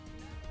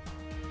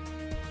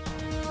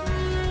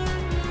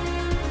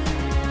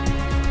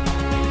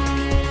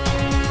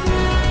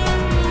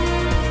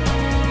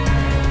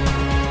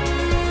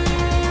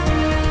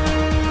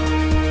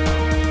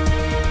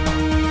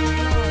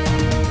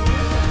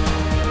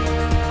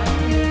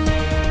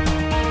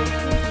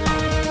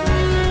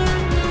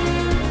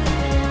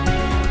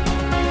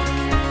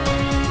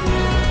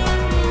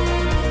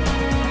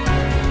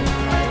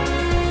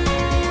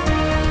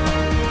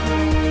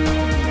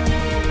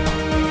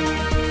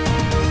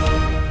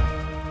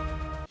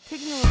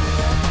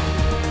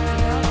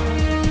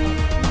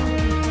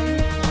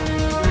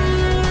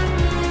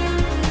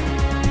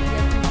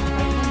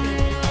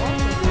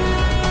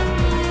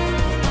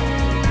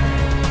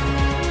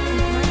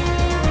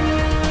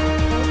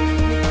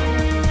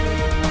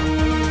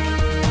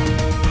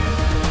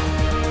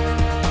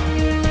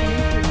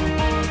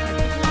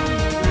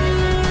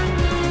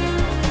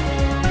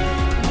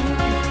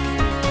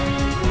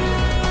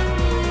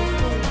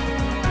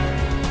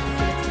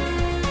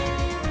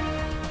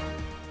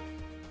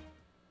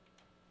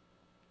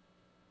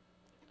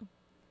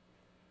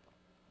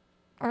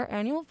Our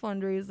annual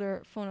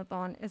fundraiser,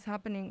 Phonathon, is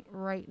happening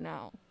right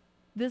now.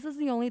 This is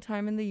the only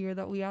time in the year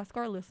that we ask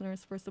our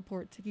listeners for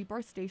support to keep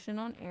our station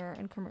on air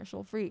and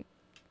commercial free.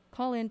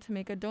 Call in to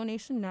make a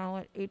donation now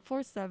at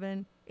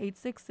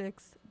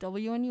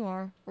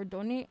 847-866-WNUR or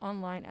donate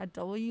online at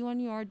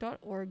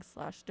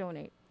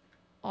wnur.org/donate.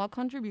 All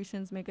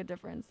contributions make a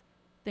difference.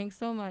 Thanks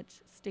so much.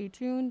 Stay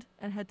tuned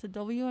and head to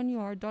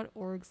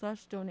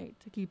wnur.org/donate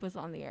to keep us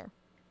on the air.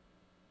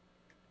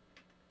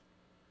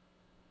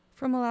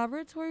 From a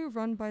laboratory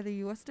run by the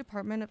U.S.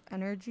 Department of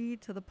Energy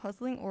to the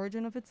puzzling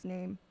origin of its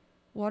name,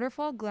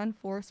 Waterfall Glen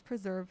Forest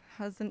Preserve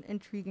has an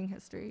intriguing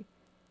history.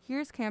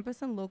 Here's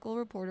campus and local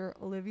reporter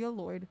Olivia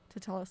Lloyd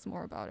to tell us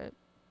more about it.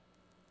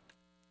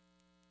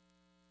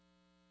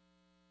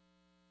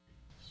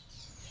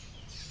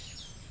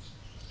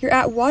 You're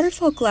at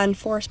Waterfall Glen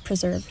Forest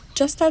Preserve,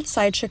 just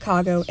outside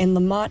Chicago in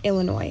Lamont,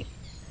 Illinois.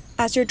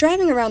 As you're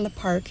driving around the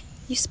park,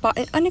 you spot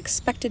an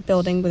unexpected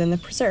building within the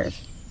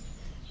preserve.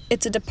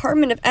 It's a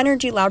Department of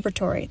Energy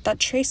laboratory that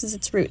traces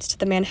its roots to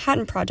the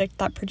Manhattan Project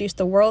that produced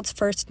the world's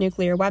first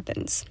nuclear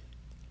weapons.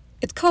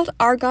 It's called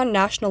Argonne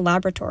National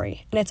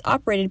Laboratory, and it's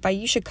operated by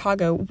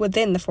UChicago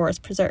within the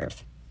Forest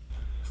Preserve.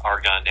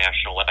 Argonne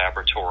National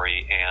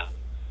Laboratory and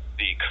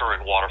the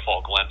current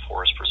Waterfall Glen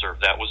Forest Preserve,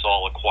 that was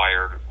all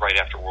acquired right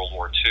after World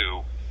War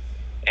II,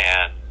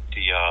 and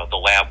the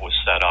lab was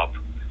set up,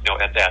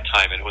 at that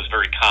time, and it was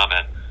very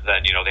common.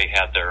 Then, they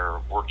had their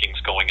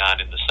workings going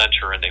on in the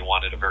center, and they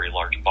wanted a very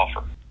large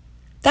buffer.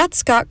 That's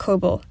Scott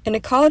Coble, an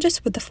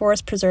ecologist with the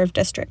Forest Preserve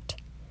District.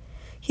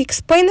 He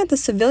explained that the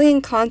Civilian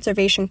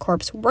Conservation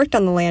Corps worked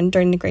on the land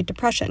during the Great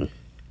Depression.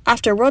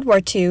 After World War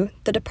II,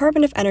 the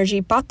Department of Energy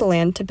bought the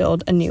land to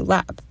build a new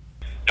lab.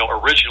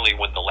 Originally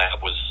when the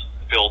lab was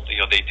built,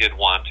 they did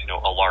want,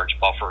 a large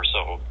buffer,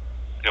 so,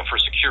 for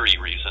security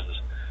reasons.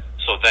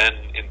 So then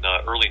in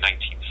the early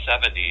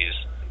 1970s,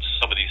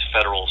 some of these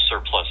federal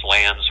surplus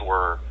lands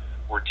were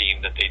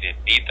deemed that they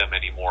didn't need them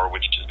anymore,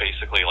 which is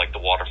basically like the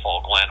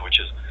Waterfall Glen, which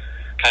is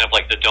kind of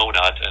like the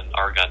donut, and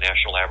Argonne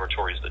National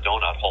Laboratory is the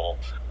donut hole.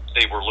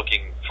 They were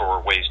looking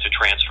for ways to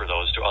transfer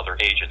those to other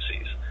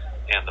agencies,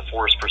 and the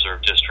Forest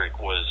Preserve District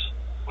was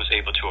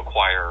able to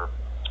acquire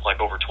like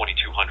over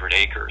 2,200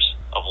 acres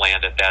of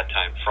land at that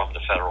time from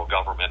the federal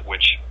government,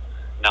 which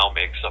now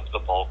makes up the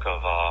bulk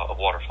of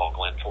Waterfall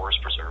Glen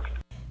Forest Preserve.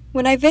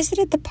 When I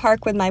visited the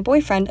park with my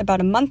boyfriend about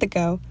a month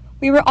ago,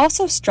 we were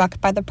also struck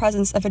by the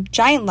presence of a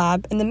giant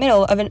lab in the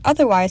middle of an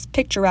otherwise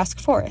picturesque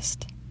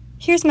forest.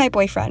 Here's my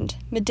boyfriend,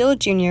 Medill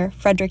Jr.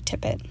 Frederick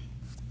Tippett.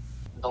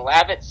 The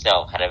lab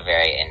itself had a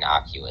very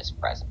innocuous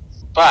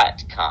presence,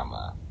 but,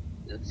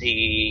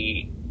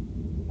 the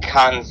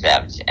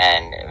concept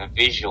and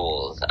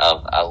visuals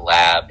of a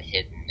lab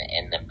hidden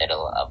in the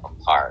middle of a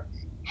park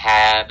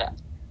had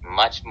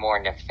much more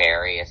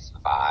nefarious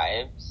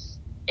vibes.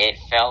 It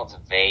felt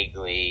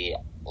vaguely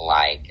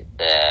like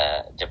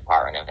the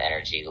Department of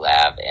Energy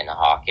lab in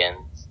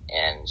Hawkins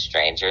and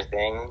Stranger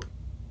Things,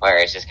 where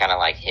it's just kind of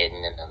like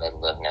hidden in the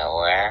middle of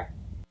nowhere.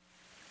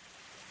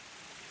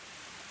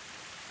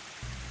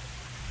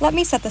 Let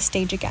me set the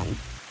stage again.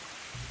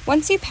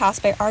 Once you pass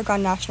by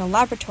Argonne National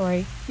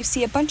Laboratory, you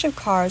see a bunch of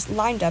cars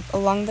lined up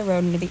along the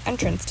road near the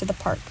entrance to the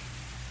park.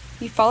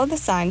 You follow the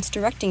signs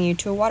directing you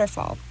to a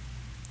waterfall.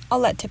 I'll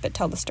let Tippett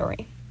tell the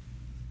story.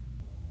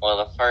 Well,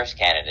 the first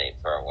candidate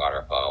for a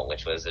waterfall,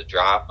 which was a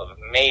drop of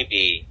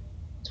maybe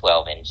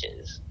 12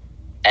 inches.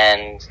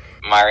 And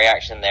my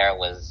reaction there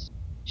was,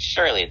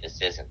 surely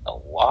this isn't the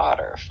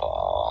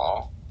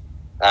waterfall.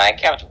 And I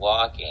kept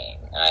walking,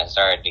 and I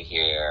started to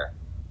hear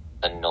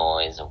the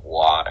noise of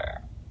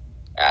water.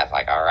 And I was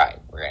like, all right,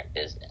 we're in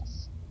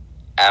business.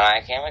 And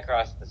I came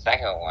across the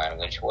second one,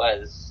 which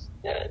was,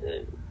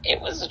 it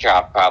was a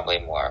drop probably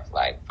more of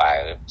like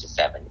 5 to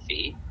 7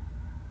 feet.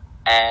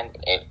 And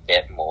it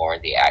fit more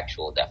the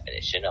actual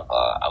definition of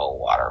a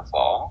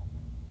waterfall.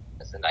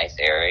 It's a nice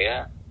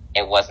area.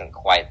 It wasn't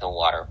quite the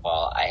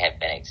waterfall I had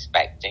been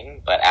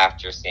expecting, but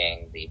after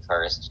seeing the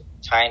first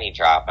tiny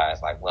drop, I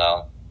was like,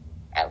 well,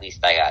 at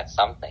least I got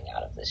something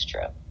out of this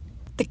trip.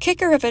 The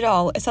kicker of it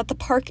all is that the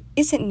park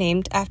isn't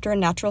named after a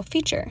natural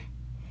feature.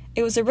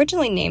 It was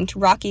originally named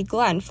Rocky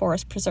Glen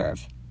Forest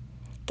Preserve.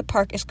 The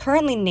park is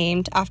currently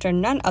named after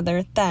none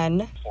other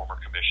than former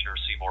Commissioner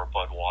Seymour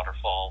Budd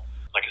Waterfall.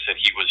 Like I said,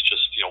 he was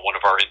just, one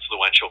of our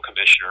influential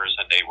commissioners,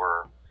 and they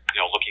were,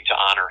 looking to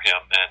honor him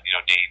and,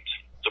 named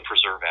the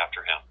preserve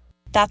after him.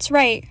 That's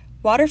right.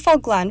 Waterfall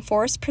Glen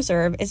Forest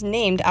Preserve is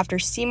named after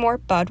Seymour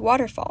Budd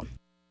Waterfall.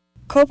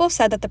 Coble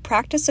said that the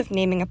practice of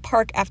naming a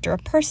park after a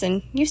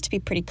person used to be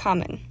pretty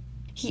common.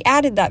 He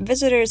added that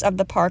visitors of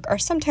the park are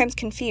sometimes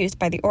confused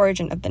by the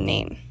origin of the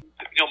name.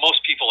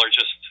 Most people are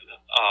just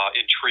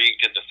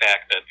intrigued in the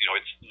fact that,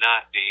 it's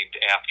not named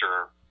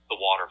after the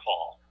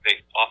waterfall.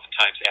 They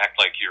oftentimes act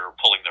like you're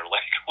pulling their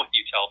leg when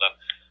you tell them,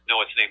 no,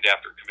 it's named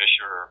after a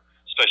commissioner,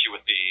 especially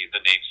with the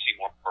name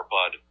Seymour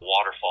Budd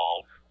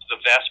Waterfall. The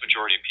vast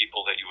majority of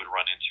people that you would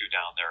run into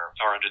down there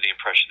are under the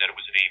impression that it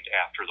was named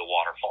after the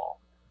waterfall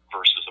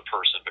versus a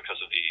person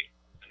because of the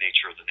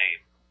nature of the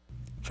name.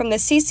 From the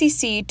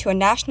CCC to a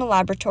national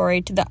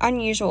laboratory to the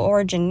unusual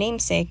origin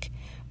namesake,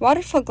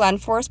 Waterfall Glen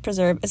Forest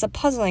Preserve is a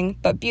puzzling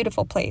but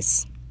beautiful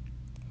place.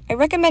 I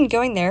recommend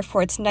going there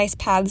for its nice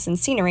paths and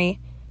scenery,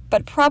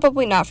 but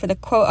probably not for the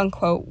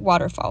quote-unquote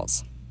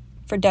waterfalls.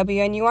 For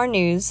WNUR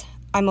News,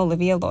 I'm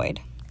Olivia Lloyd.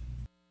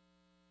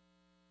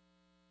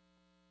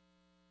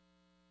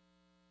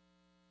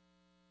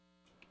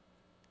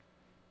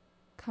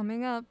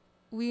 Coming up,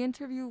 we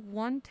interview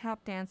one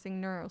tap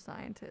dancing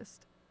neuroscientist.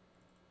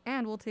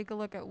 And we'll take a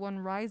look at one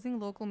rising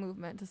local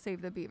movement to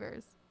save the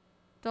beavers.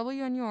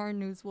 WNUR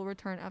News will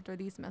return after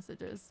these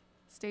messages.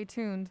 Stay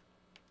tuned.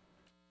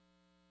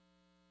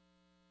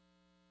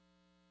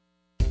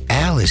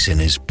 Allison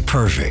is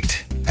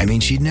perfect. I mean,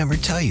 she'd never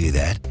tell you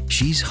that.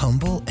 She's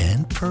humble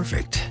and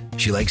perfect.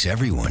 She likes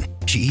everyone.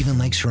 She even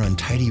likes her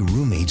untidy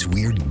roommate's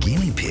weird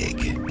guinea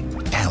pig.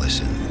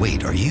 Allison,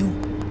 wait, are you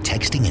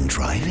texting and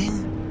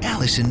driving?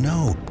 Allison,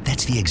 no.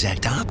 That's the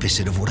exact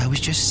opposite of what I was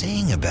just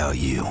saying about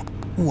you.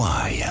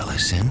 Why,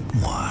 Allison?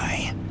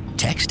 Why?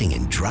 Texting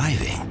and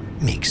driving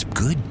makes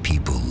good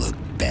people look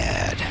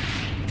bad.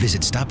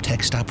 Visit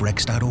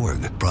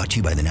StopTextStopWrecks.org, brought to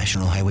you by the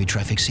National Highway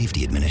Traffic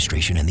Safety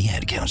Administration and the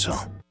Ad Council.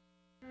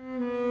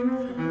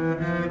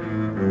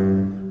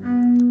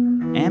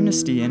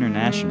 Amnesty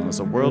International is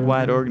a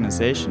worldwide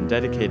organization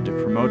dedicated to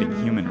promoting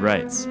human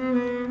rights.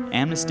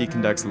 Amnesty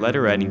conducts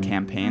letter-writing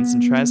campaigns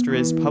and tries to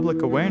raise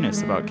public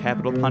awareness about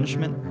capital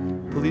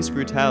punishment, police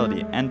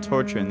brutality, and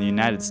torture in the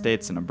United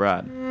States and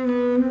abroad.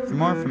 For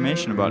more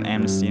information about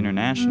Amnesty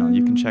International,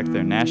 you can check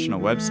their national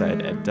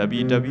website at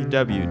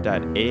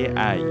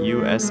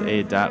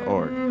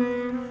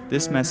www.aiusa.org.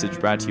 This message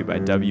brought to you by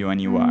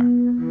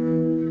WNUR.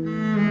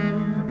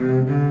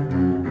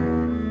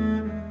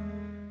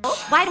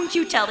 Why don't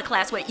you tell the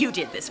class what you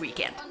did this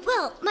weekend?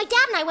 Well, my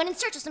dad and I went in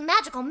search of some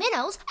magical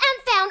minnows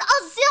and found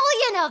a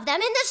zillion of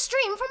them in the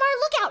stream from our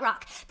lookout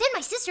rock. Then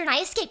my sister and I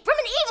escaped from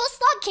an evil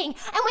slug king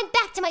and went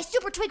back to my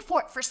super twig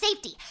fort for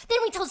safety. Then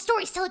we told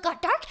stories till it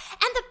got dark,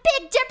 and the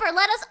Big Dipper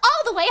led us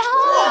all the way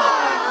home.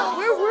 Wow.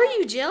 Where were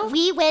you, Jill?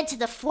 We went to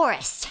the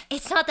forest.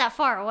 It's not that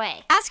far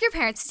away. Ask your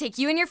parents to take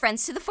you and your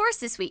friends to the forest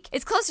this week.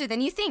 It's closer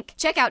than you think.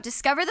 Check out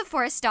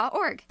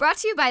discovertheforest.org. Brought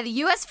to you by the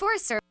U.S.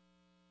 Forest Service.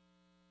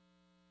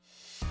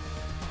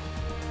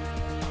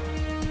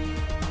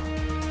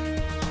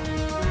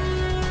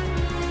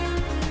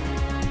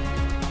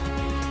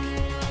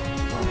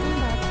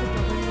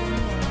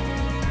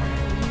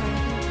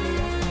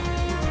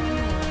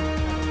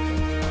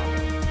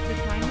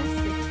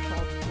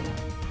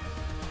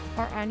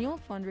 Our annual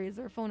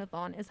fundraiser,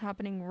 Phonathon, is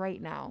happening right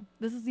now.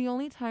 This is the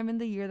only time in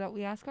the year that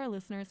we ask our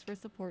listeners for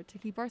support to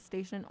keep our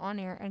station on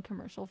air and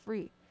commercial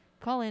free.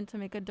 Call in to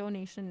make a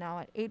donation now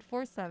at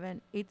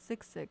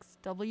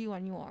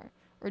 847-866-WNUR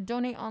or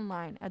donate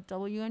online at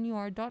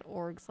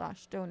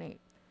WNUR.org/donate.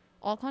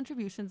 All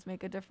contributions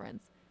make a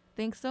difference.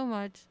 Thanks so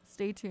much,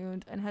 stay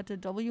tuned, and head to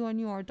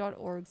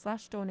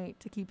WNUR.org/donate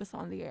to keep us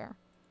on the air.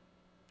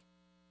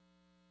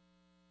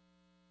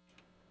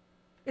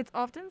 It's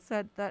often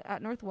said that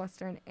at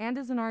Northwestern, and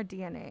is in our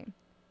DNA.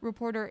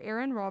 Reporter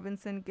Aaron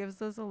Robinson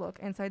gives us a look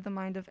inside the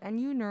mind of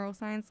NU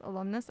neuroscience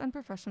alumnus and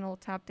professional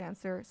tap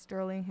dancer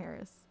Sterling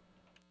Harris.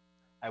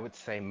 I would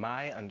say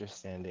my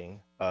understanding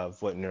of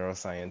what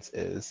neuroscience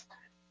is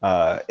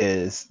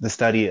the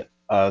study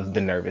of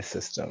the nervous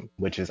system,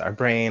 which is our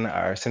brain,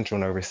 our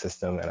central nervous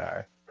system, and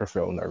our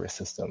peripheral nervous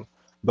system.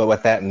 But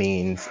what that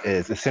means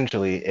is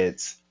essentially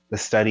it's the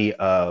study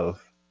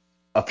of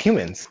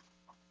humans,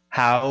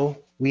 how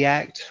we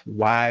act,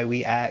 why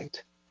we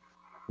act,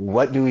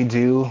 what do we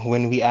do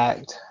when we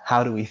act,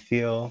 how do we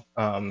feel.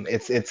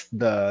 It's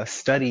the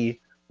study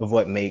of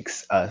what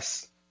makes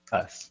us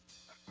us.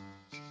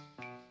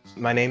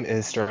 My name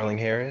is Sterling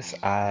Harris.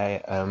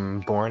 I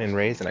am born and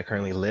raised, and I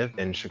currently live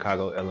in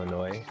Chicago,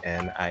 Illinois,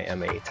 and I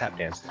am a tap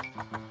dancer.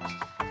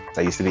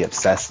 I used to be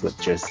obsessed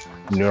with just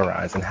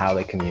neurons and how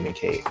they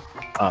communicate.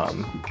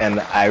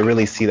 And I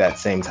really see that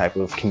same type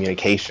of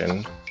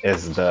communication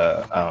as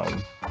the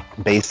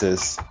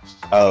basis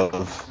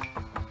of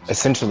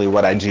essentially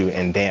what I do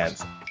in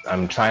dance.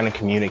 I'm trying to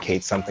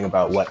communicate something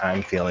about what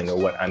I'm feeling or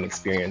what I'm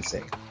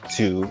experiencing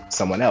to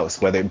someone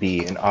else, whether it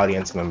be an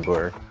audience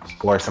member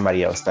or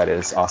somebody else that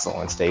is also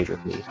on stage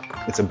with me.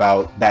 It's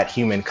about that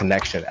human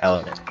connection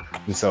element.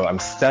 And so I'm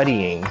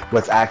studying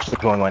what's actually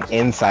going on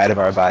inside of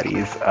our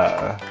bodies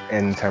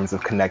in terms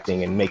of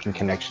connecting and making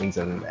connections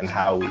and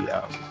how we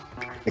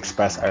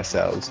express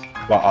ourselves,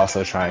 while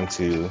also trying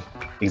to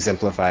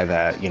exemplify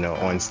that,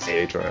 on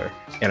stage or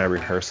in a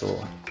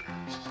rehearsal.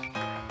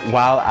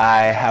 While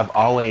I have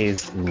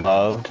always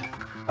loved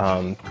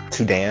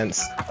to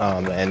dance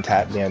and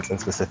tap dance in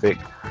specific,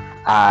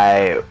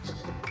 I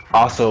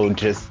also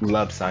just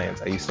love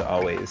science. I used to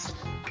always,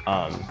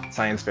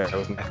 science fair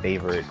was my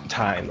favorite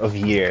time of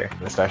year,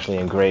 especially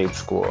in grade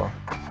school.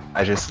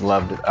 I just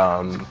loved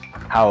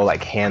how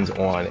like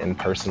hands-on and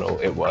personal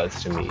it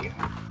was to me.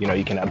 You know,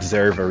 you can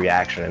observe a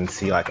reaction and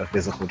see like a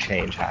physical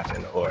change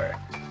happen, or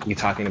you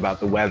talking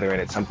about the weather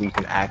and it's something you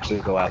can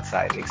actually go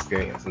outside and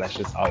experience. And that's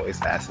just always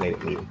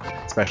fascinated me,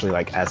 especially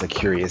like as a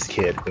curious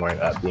kid growing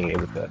up, being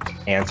able to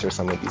answer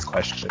some of these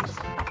questions.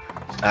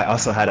 I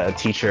also had a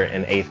teacher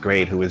in 8th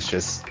grade who was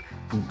just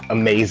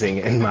amazing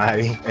in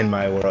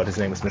my world. His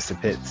name was Mr.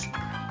 Pitts.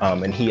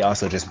 And he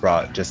also just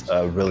brought just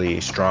a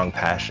really strong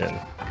passion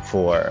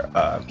for,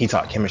 he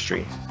taught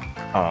chemistry,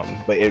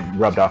 but it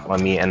rubbed off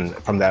on me. And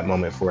from that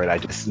moment forward, I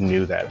just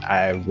knew that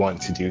I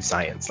want to do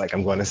science. Like,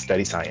 I'm going to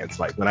study science.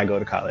 Like, when I go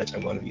to college,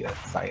 I'm going to be a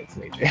science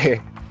major.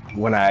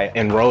 When I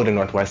enrolled in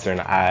Northwestern,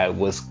 I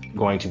was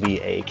going to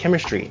be a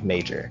chemistry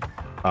major,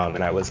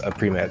 and I was a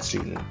pre-med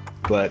student.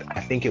 But I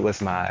think it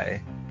was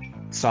my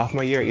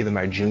sophomore year, either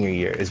my junior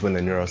year, is when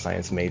the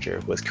neuroscience major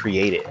was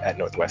created at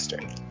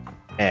Northwestern.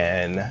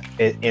 And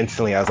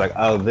instantly I was like,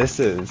 oh, this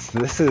is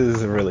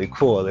really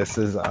cool. This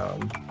is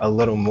a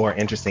little more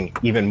interesting,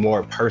 even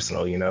more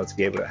personal, you know, to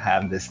be able to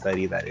have this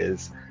study that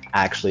is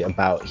actually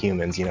about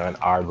humans, you know, and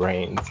our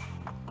brains.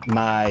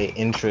 My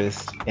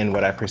interest in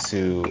what I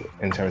pursue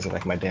in terms of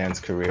like my dance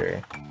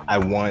career, I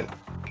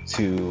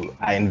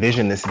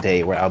envision this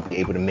day where I'll be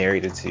able to marry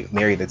the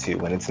two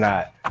when it's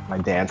not my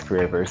dance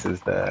career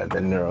versus the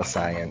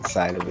neuroscience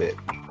side of it.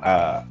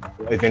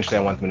 Eventually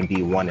I want them to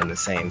be one and the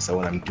same. So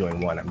when I'm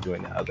doing one, I'm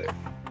doing the other.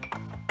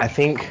 I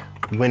think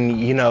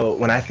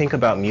when I think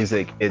about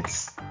music,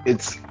 it's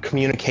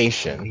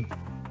communication,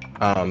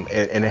 and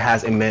it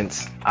has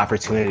immense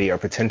opportunity or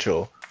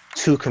potential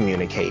to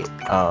communicate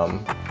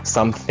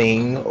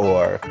something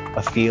or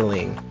a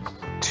feeling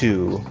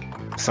to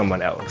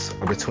someone else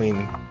or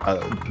between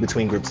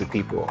groups of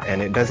people,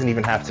 and it doesn't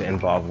even have to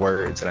involve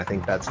words. And I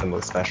think that's the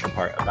most special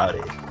part about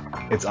it.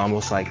 It's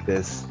almost like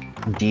this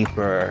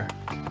deeper,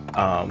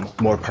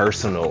 more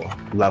personal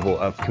level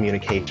of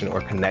communication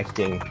or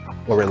connecting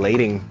or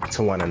relating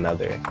to one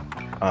another.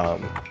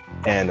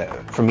 And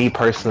for me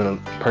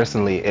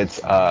personally,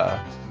 it's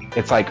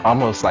like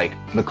almost like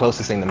the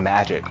closest thing to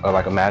magic, or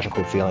like a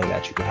magical feeling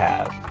that you could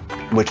have,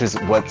 which is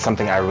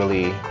something I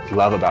really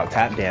love about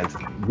tap dance.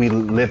 We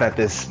live at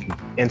this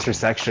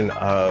intersection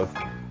of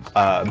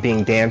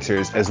being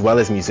dancers as well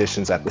as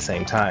musicians at the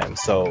same time.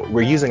 So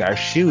we're using our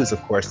shoes,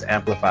 of course, to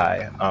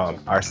amplify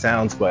our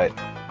sounds, but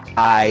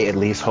I at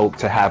least hope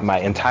to have my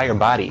entire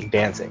body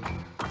dancing.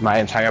 My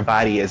entire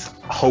body is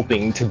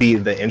hoping to be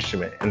the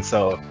instrument. And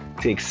so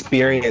to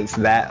experience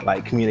that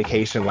like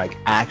communication, like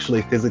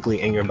actually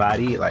physically in your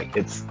body, like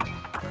it's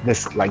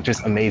this like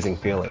just amazing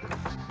feeling.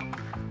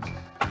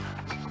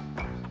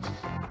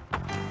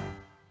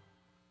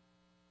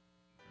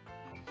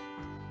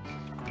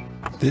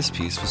 This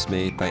piece was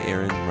made by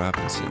Aaron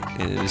Robinson,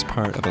 and it is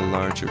part of a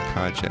larger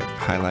project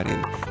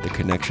highlighting the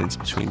connections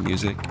between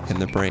music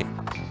and the brain.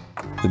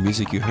 The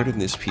music you heard in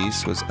this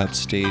piece was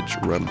Upstage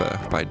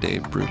Rumba by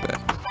Dave Brubeck,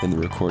 and the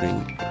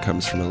recording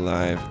comes from a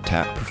live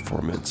tap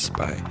performance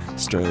by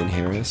Sterling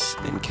Harris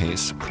and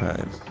Case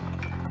Prime.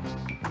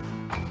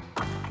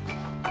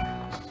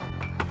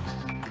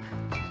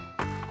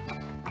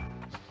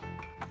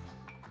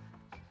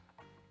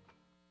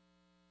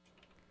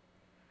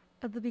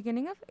 At the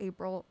beginning of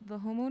April, the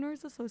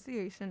Homeowners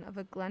Association of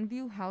a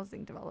Glenview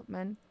housing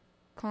development,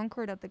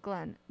 Concord at the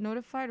Glen,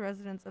 notified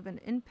residents of an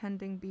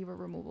impending beaver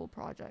removal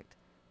project.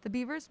 The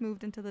beavers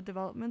moved into the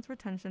development's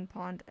retention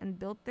pond and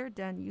built their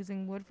den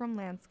using wood from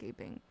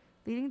landscaping,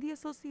 leading the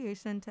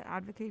association to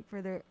advocate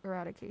for their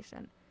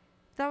eradication.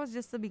 But that was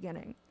just the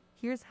beginning.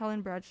 Here's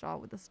Helen Bradshaw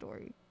with the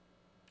story.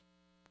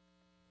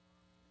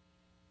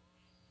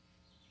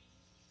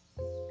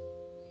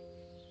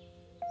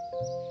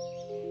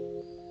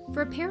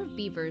 For a pair of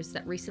beavers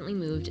that recently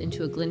moved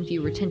into a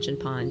Glenview retention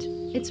pond,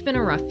 it's been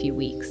a rough few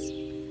weeks.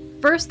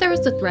 First, there was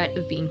the threat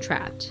of being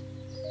trapped.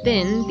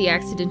 Then, the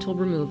accidental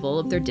removal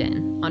of their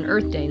den, on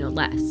Earth Day no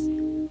less.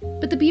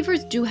 But the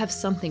beavers do have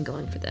something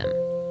going for them,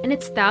 and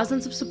it's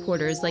thousands of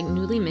supporters like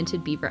newly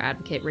minted beaver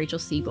advocate Rachel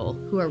Siegel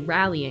who are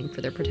rallying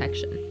for their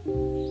protection.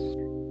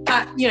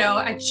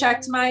 I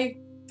checked my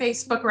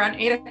Facebook around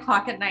 8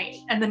 o'clock at night,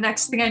 and the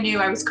next thing I knew,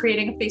 I was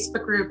creating a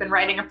Facebook group and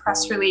writing a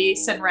press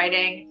release and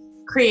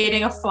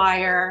creating a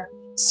flyer.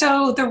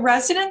 So the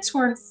residents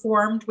were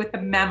informed with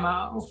a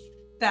memo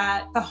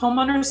that the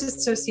Homeowners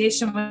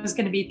Association was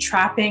going to be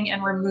trapping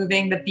and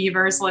removing the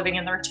beavers living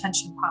in the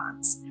retention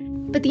ponds.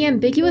 But the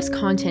ambiguous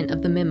content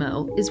of the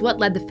memo is what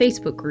led the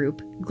Facebook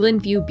group,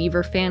 Glenview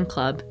Beaver Fan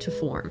Club, to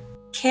form.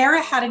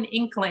 Kara had an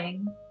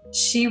inkling.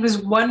 She was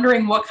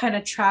wondering what kind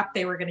of trap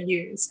they were going to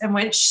use.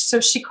 And so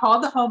she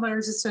called the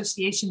Homeowners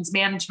Association's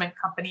management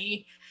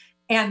company.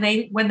 And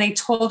when they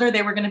told her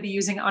they were going to be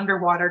using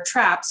underwater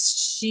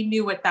traps, she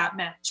knew what that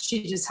meant.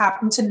 She just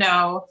happened to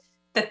know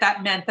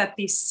that meant that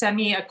these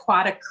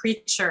semi-aquatic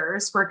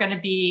creatures were going to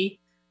be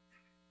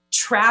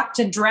trapped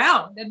and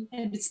drowned. And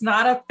it's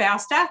not a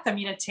fast death. I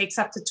mean, it takes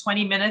up to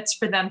 20 minutes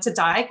for them to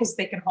die because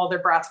they can hold their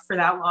breath for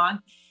that long.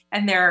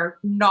 And they're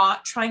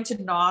not trying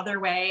to gnaw their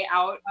way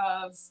out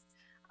of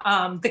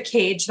the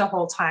cage the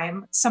whole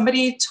time.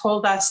 Somebody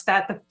told us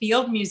that the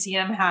Field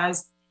Museum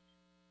has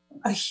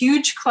a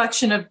huge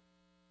collection of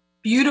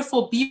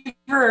beautiful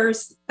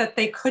beavers that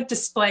they could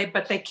display,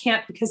 but they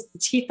can't because the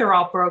teeth are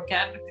all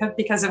broken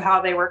because of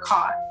how they were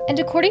caught. And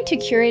according to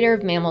curator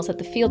of mammals at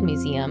the Field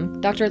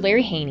Museum, Dr.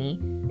 Larry Haney,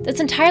 that's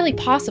entirely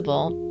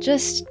possible,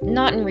 just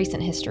not in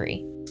recent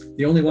history.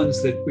 The only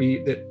ones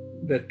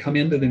that come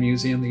into the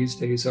museum these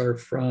days are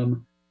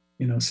from,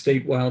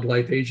 state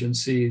wildlife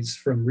agencies,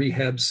 from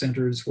rehab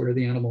centers where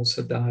the animals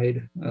have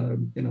died,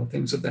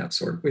 things of that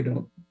sort. We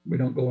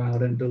don't go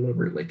out and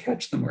deliberately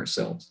catch them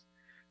ourselves.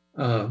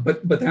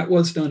 But that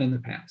was done in the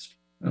past,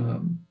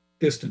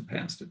 distant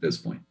past at this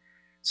point.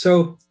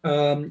 So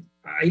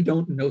I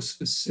don't know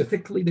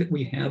specifically that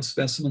we have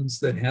specimens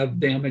that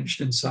have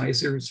damaged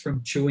incisors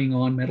from chewing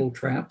on metal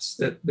traps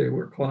that they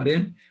were caught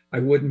in. I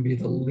wouldn't be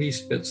the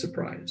least bit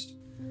surprised.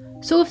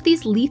 So if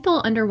these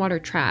lethal underwater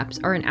traps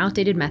are an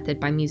outdated method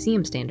by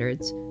museum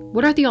standards,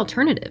 what are the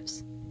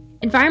alternatives?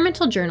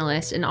 Environmental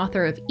journalist and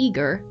author of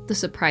Eager, The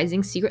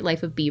Surprising Secret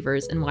Life of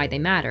Beavers and Why They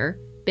Matter,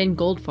 Ben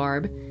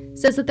Goldfarb,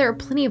 says that there are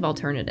plenty of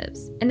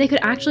alternatives, and they could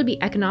actually be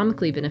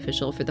economically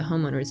beneficial for the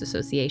homeowners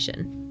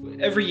association.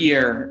 Every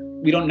year,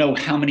 we don't know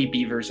how many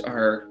beavers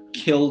are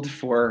killed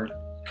for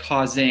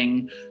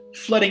causing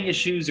flooding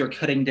issues or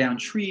cutting down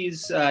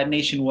trees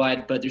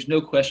nationwide, but there's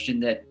no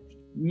question that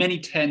many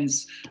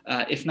tens,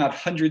 if not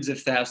hundreds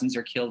of thousands,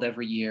 are killed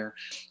every year.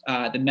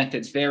 The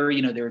methods vary.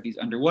 There are these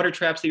underwater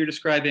traps that you're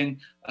describing.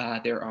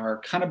 There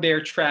are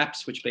conibear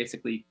traps, which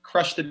basically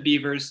crush the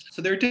beavers.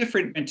 So there are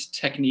different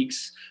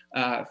techniques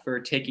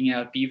for taking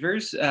out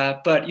beavers.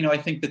 But I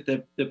think that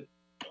the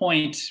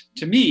point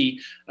to me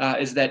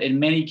is that in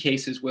many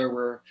cases where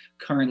we're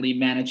currently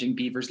managing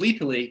beavers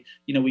lethally,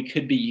 we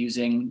could be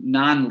using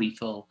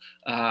non-lethal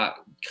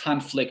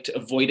conflict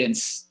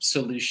avoidance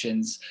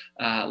solutions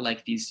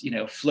like these,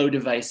 flow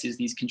devices,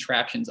 these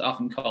contraptions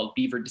often called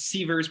beaver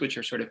deceivers, which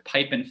are sort of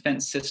pipe and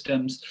fence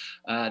systems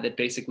that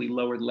basically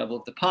lower the level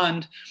of the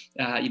pond.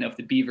 If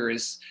the beaver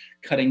is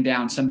cutting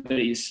down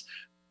somebody's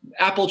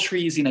apple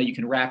trees, you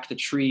can wrap the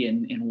tree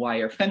in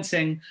wire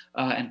fencing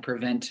and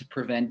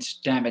prevent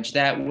damage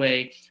that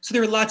way. So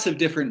there are lots of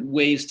different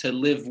ways to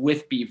live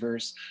with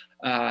beavers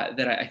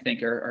that I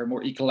think are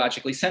more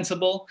ecologically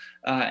sensible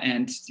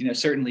and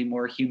certainly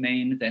more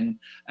humane than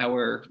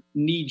our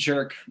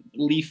knee-jerk,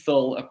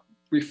 lethal,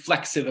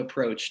 reflexive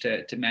approach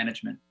to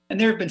management. And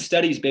there have been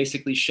studies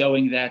basically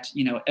showing that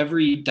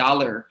every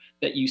dollar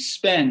that you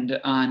spend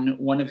on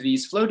one of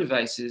these flow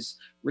devices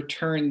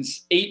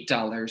returns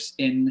 $8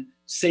 in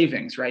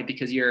savings, right?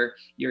 Because you're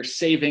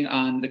saving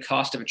on the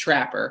cost of a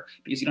trapper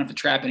because you don't have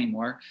to trap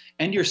anymore,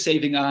 and you're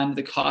saving on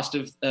the cost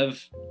of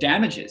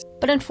damages.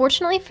 But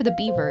unfortunately for the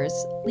beavers,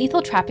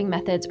 lethal trapping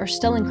methods are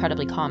still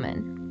incredibly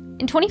common.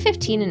 In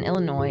 2015 in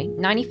Illinois,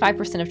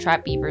 95% of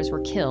trapped beavers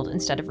were killed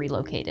instead of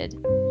relocated.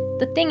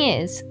 The thing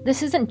is,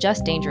 this isn't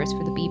just dangerous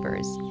for the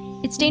beavers.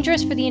 It's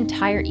dangerous for the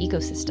entire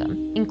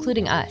ecosystem,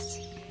 including us.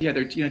 Yeah,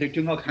 they're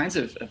doing all kinds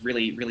of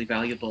really, really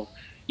valuable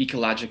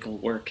ecological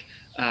work.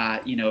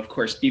 Of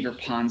course, beaver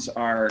ponds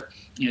are,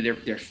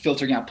 they're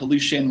filtering out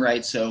pollution,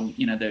 right? So,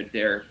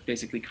 they're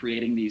basically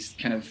creating these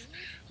kind of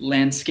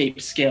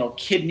landscape scale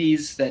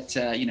kidneys that,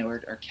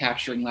 are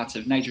capturing lots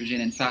of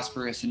nitrogen and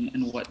phosphorus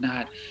and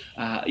whatnot.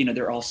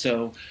 They're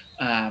also,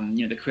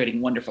 they're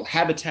creating wonderful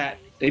habitat.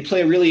 They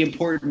play a really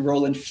important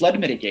role in flood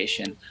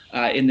mitigation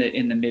in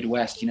the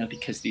Midwest,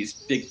 because these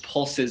big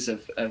pulses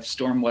of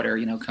stormwater,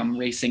 come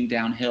racing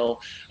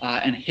downhill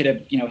and hit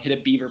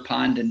a beaver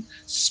pond and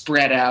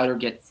spread out or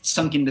get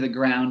sunk into the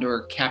ground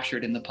or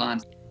captured in the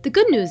pond. The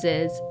good news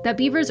is that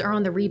beavers are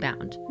on the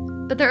rebound,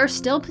 but there are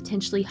still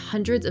potentially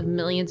hundreds of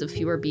millions of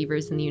fewer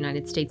beavers in the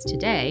United States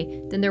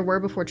today than there were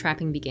before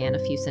trapping began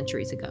a few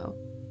centuries ago.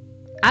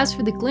 As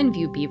for the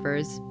Glenview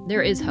beavers,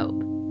 there is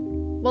hope.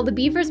 While the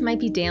beavers might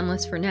be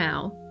damless for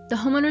now, the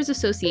Homeowners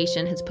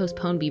Association has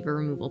postponed beaver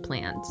removal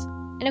plans.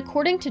 And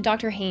according to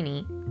Dr.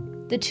 Haney,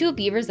 the 2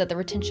 beavers at the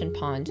retention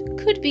pond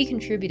could be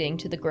contributing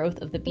to the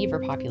growth of the beaver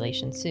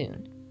population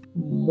soon.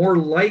 More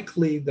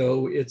likely,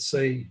 though, it's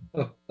a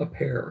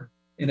pair.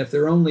 And if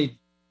there are only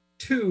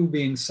 2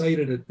 being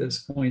sighted at this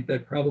point,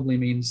 that probably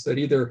means that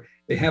either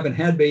they haven't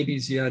had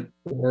babies yet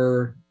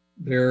or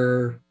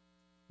they're,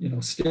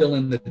 still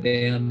in the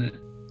den.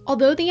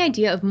 Although the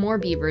idea of more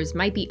beavers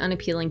might be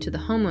unappealing to the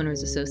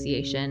Homeowners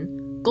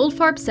Association,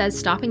 Goldfarb says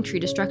stopping tree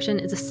destruction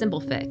is a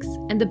simple fix,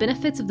 and the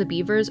benefits of the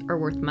beavers are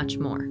worth much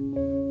more.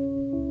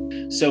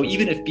 So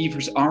even if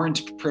beavers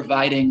aren't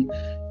providing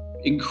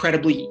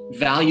incredibly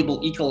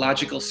valuable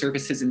ecological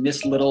services in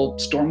this little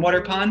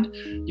stormwater pond,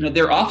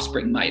 their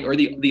offspring might, or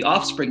the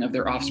offspring of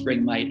their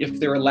offspring might, if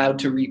they're allowed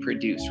to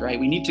reproduce, right?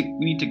 We need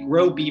to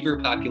grow beaver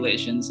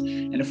populations,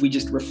 and if we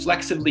just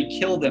reflexively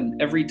kill them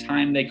every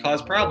time they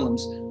cause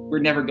problems, we're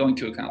never going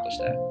to accomplish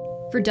that.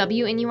 For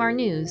WNUR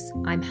News,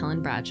 I'm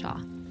Helen Bradshaw.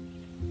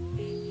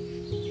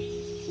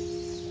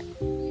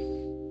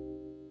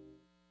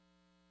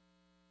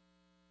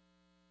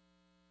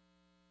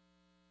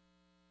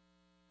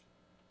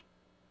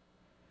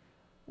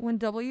 When When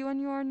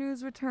WNUR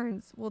News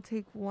returns, we'll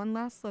take one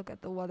last look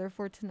at the weather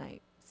for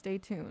tonight. Stay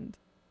tuned.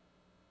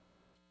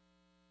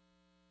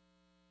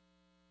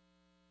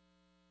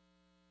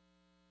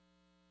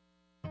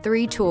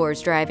 Three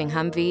tours driving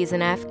Humvees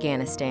in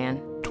Afghanistan.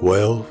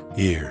 12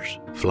 years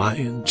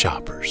flying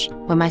choppers.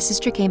 When my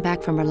sister came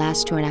back from her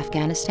last tour in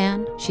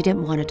Afghanistan, she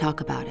didn't want to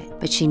talk about it,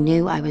 but she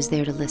knew I was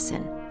there to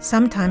listen.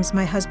 Sometimes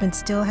my husband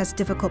still has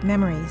difficult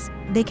memories.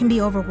 They can be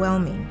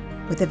overwhelming.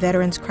 With the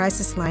Veterans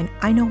Crisis Line,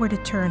 I know where to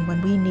turn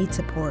when we need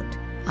support.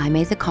 I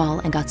made the call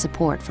and got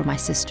support for my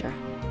sister.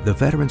 The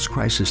Veterans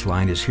Crisis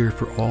Line is here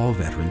for all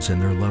veterans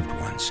and their loved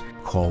ones.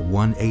 Call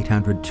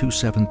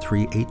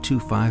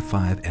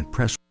 1-800-273-8255 and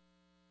press.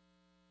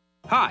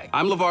 Hi,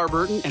 I'm LeVar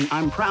Burton, and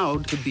I'm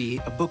proud to be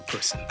a book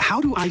person. How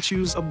do I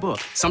choose a book?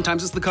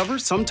 Sometimes it's the cover,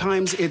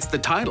 sometimes it's the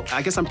title.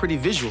 I guess I'm pretty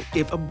visual.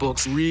 If a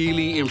book's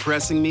really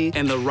impressing me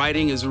and the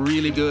writing is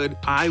really good,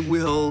 I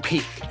will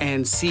peek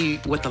and see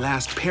what the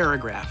last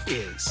paragraph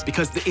is,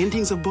 because the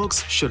endings of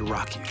books should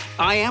rock you.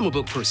 I am a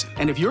book person,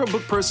 and if you're a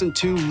book person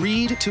too,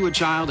 read to a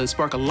child and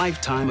spark a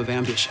lifetime of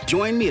ambition.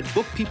 Join me at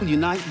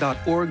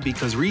bookpeopleunite.org,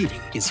 because reading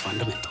is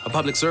fundamental. A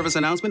public service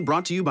announcement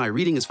brought to you by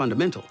Reading is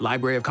Fundamental,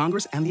 Library of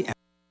Congress, and the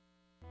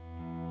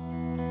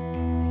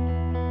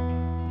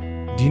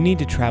Do you need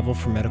to travel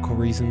for medical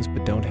reasons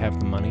but don't have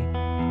the money?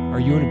 Are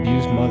you an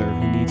abused mother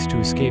who needs to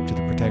escape to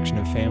the protection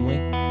of family?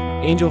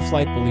 Angel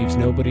Flight believes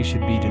nobody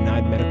should be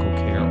denied medical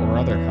care or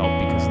other help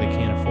because they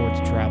can't afford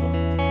to travel.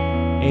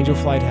 Angel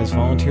Flight has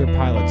volunteer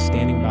pilots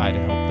standing by to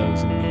help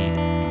those in need.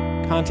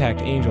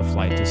 Contact Angel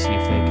Flight to see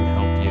if they can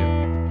help you.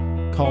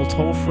 Call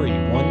toll-free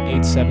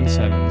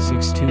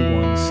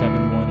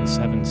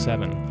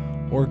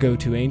 1-877-621-7177 or go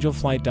to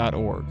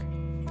angelflight.org.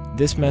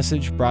 This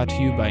message brought to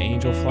you by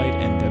Angel Flight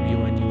and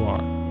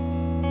WNUR.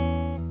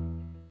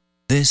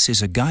 This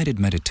is a guided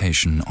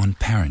meditation on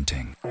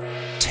parenting.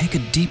 Take a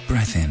deep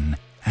breath in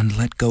and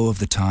let go of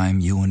the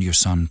time you and your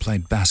son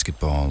played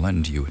basketball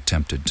and you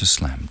attempted to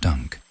slam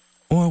dunk.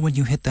 Or when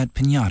you hit that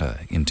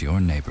piñata into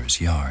your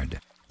neighbor's yard.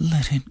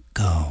 Let it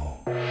go.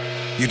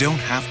 You don't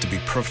have to be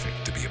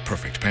perfect to be a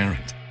perfect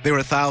parent. There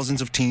are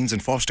thousands of teens in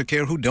foster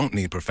care who don't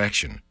need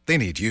perfection. They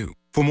need you.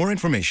 For more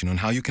information on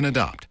how you can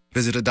adopt,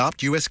 visit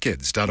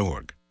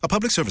adoptuskids.org. A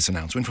public service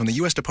announcement from the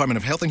U.S. Department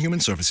of Health and Human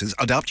Services,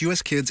 Adopt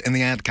U.S. Kids, and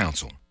the Ad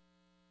Council.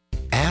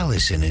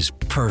 Allison is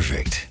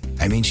perfect.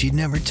 I mean, she'd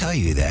never tell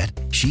you that.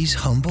 She's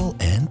humble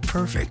and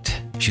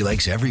perfect. She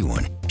likes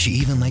everyone. She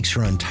even likes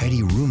her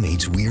untidy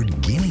roommate's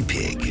weird guinea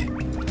pig.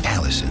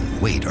 Allison,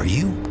 wait, are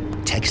you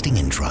texting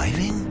and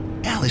driving?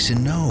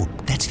 Allison, no.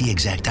 That's the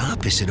exact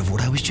opposite of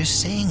what I was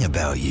just saying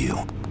about you.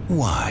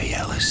 Why,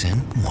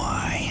 Allison?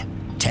 Why?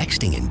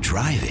 Texting and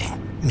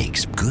driving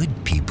makes good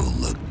people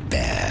look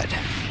bad.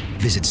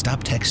 Visit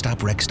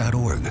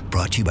StopTextStopWrecks.org,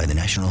 brought to you by the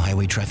National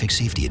Highway Traffic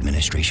Safety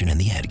Administration and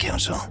the Ad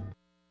Council.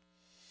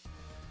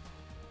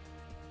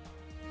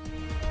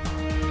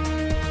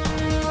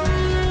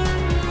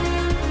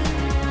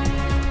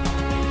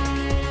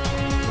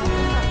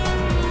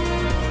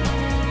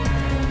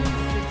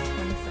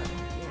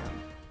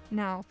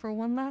 Now, for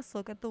one last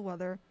look at the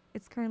weather,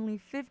 it's currently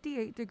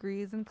 58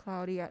 degrees and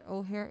cloudy at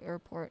O'Hare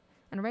Airport,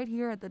 and right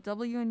here at the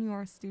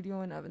WNUR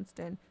studio in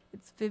Evanston,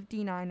 it's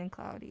 59 and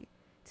cloudy.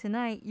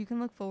 Tonight, you can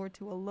look forward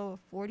to a low of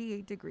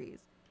 48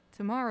 degrees.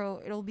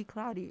 Tomorrow, it'll be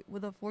cloudy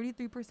with a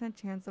 43%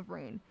 chance of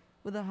rain,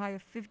 with a high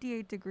of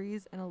 58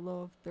 degrees and a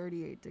low of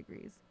 38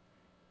 degrees.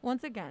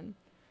 Once again,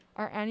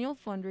 our annual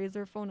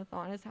fundraiser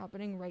phone-a-thon is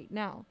happening right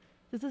now.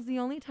 This is the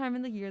only time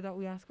in the year that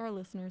we ask our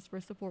listeners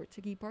for support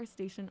to keep our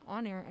station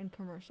on air and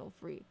commercial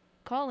free.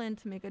 Call in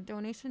to make a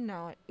donation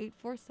now at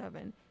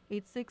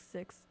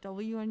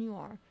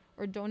 847-866-WNUR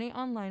or donate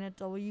online at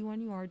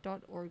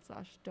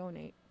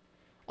WNUR.org/donate.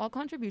 All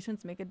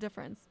contributions make a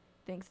difference.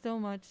 Thanks so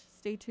much,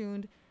 stay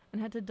tuned,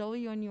 and head to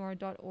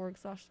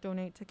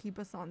WNUR.org/donate to keep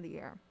us on the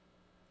air.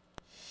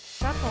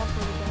 That's all for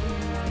the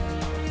WNUR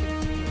News at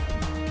 6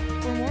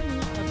 p.m. For more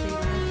news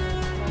updates and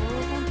alerts, follow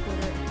us on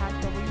Twitter at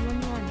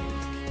WNUR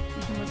News.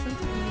 You can listen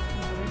to these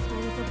and other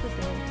stories of the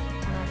day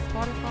on our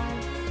Spotify,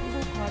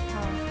 Google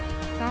Podcasts,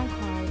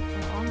 SoundCloud,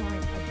 and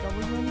online at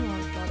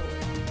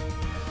WNUR.org.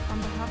 On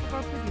behalf of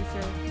our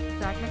producer,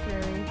 Zach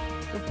McCrary,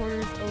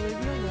 reporters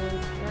Olivia,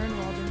 Lloyd, Aaron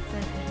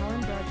Robinson, and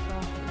Helen Bradshaw,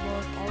 as well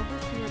as all of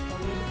us here at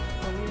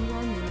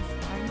WNUR News,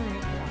 I'm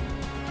Maria Glen.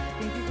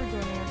 Thank you for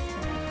joining us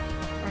tonight.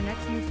 Our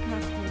next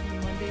newscast will be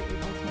Monday,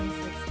 April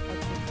 26th at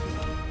 6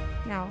 p.m.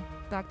 Now,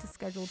 back to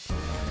scheduled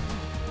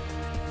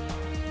programming.